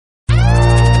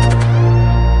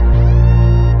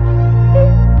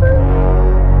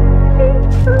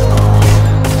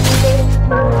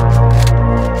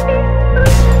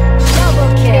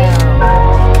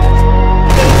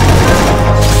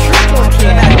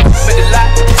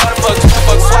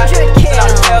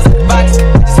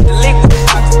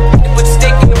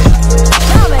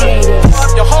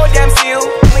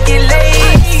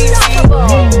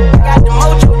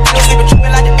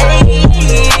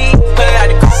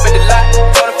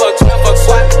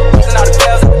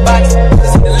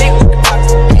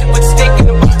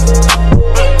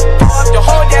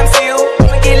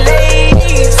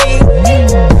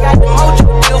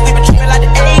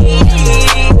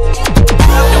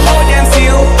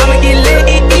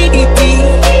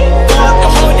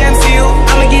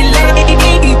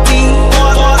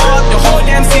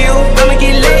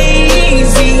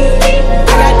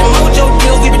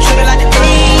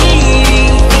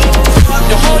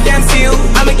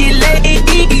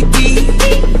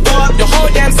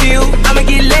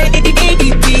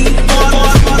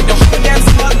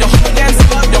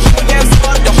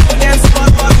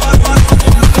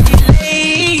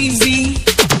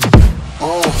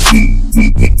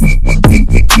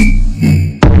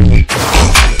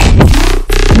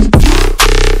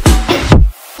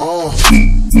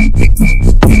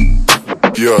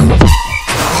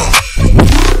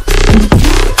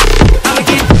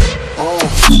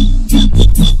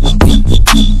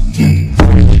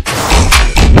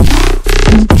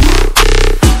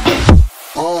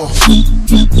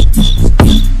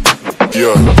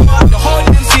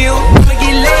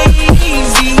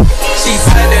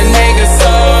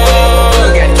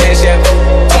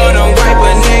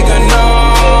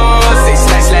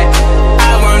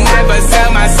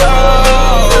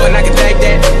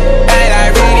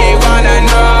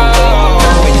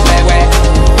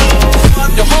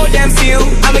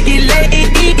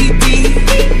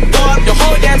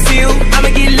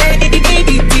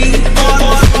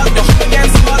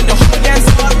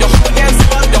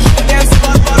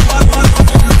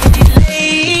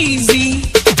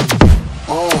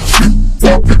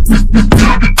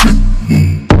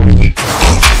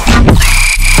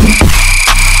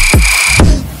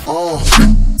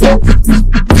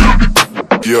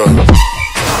Yeah.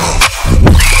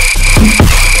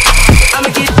 I'ma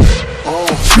get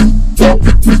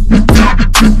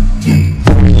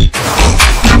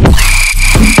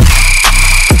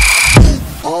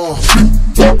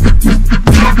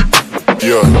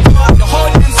Yeah. the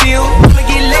whole conceal. I'ma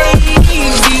get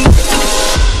lazy.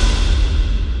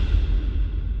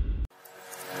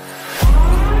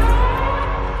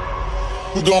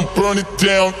 We gon' burn it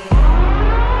down.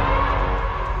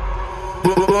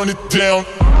 Burn it down.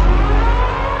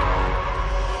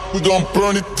 We gon'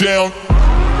 burn it down.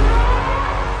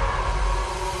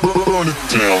 Burn it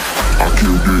down. I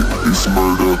killed it, it's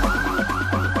murder.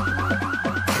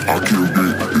 I killed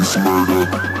it, it's murder.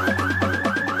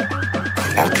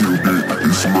 I killed it,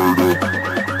 it's murder.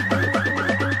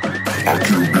 I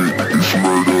killed it, it's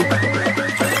murder.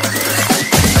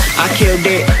 I killed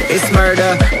it, it's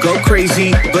murder, go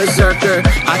crazy, berserker.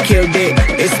 I killed it,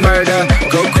 it's murder,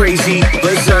 go crazy,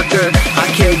 berserker. I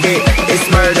killed it, it's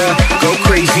murder, go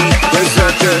crazy,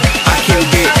 berserker. I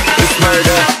killed it, it's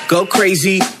murder, go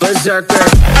crazy, berserker.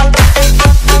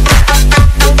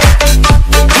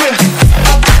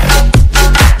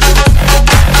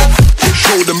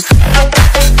 Show them.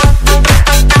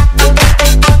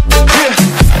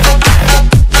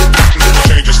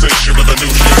 Change the station with a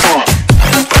new shit.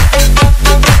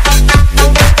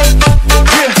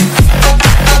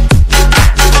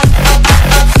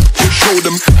 Show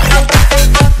them.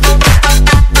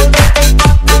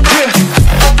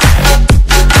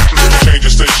 Change the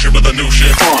station with a new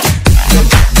shit.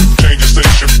 Change the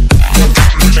station.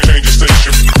 Change the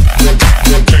station.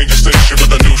 Change the station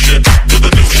with a new shit. With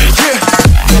a new shit.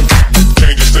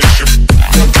 Change the station.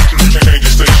 Change the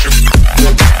station.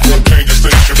 Change the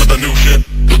station with a new shit.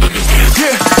 With a new shit.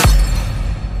 Yeah.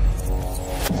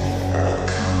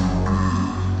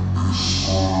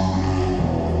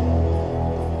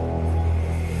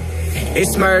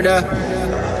 It's murder.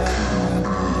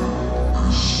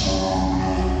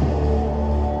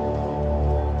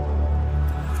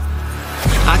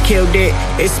 I killed it,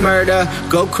 it's murder,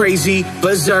 go crazy,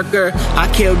 berserker. I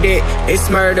killed it, it's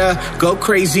murder, go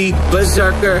crazy,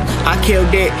 berserker. I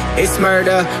killed it, it's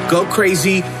murder, go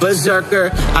crazy,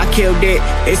 berserker. I killed it,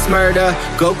 it's murder,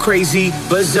 go crazy,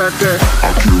 berserker.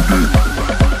 I killed it.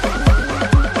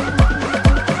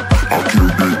 I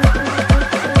killed it.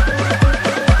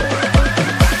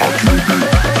 I killed it.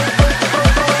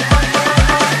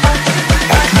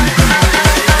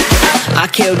 I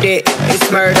killed it,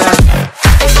 it's murder.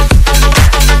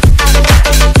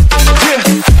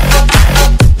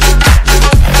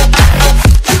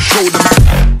 Show them.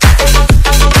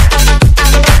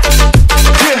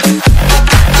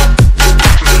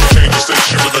 Change the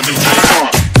station with a new shit.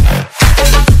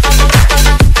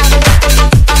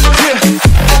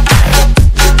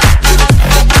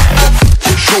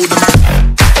 Show them.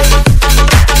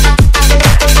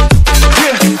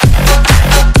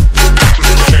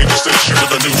 Change the station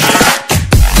with a new shit.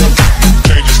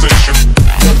 Change the station.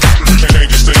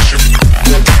 Change the station.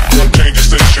 Change the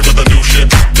station with a new shit.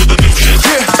 With a new shit.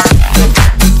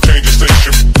 Change the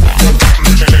station.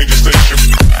 Change the station.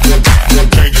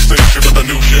 Change the station with a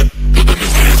new shit. With a new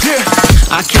shit.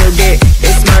 I killed it,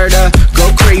 it's murder,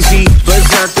 go crazy,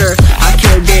 berserker. I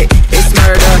killed it, it's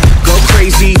murder, go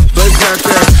crazy,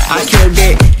 berserker. I killed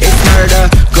it, it's murder,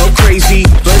 go crazy,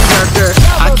 berserker.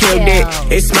 I killed it,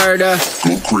 it's murder.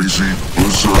 Go crazy,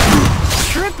 berserker.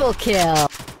 Triple kill.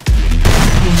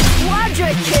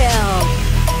 Quadra kill.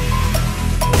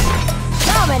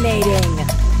 Dominating.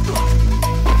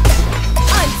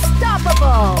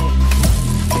 Unstoppable.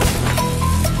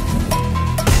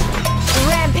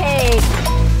 Rampage.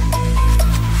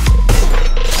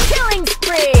 Killing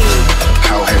spree.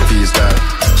 How heavy is that?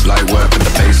 Light work with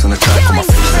the bass on the track. On my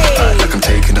face in the back like I'm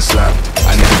taking a slap.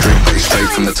 I need a drink, but it's straight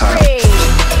from the tap.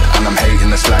 And I'm hating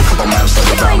the slack up on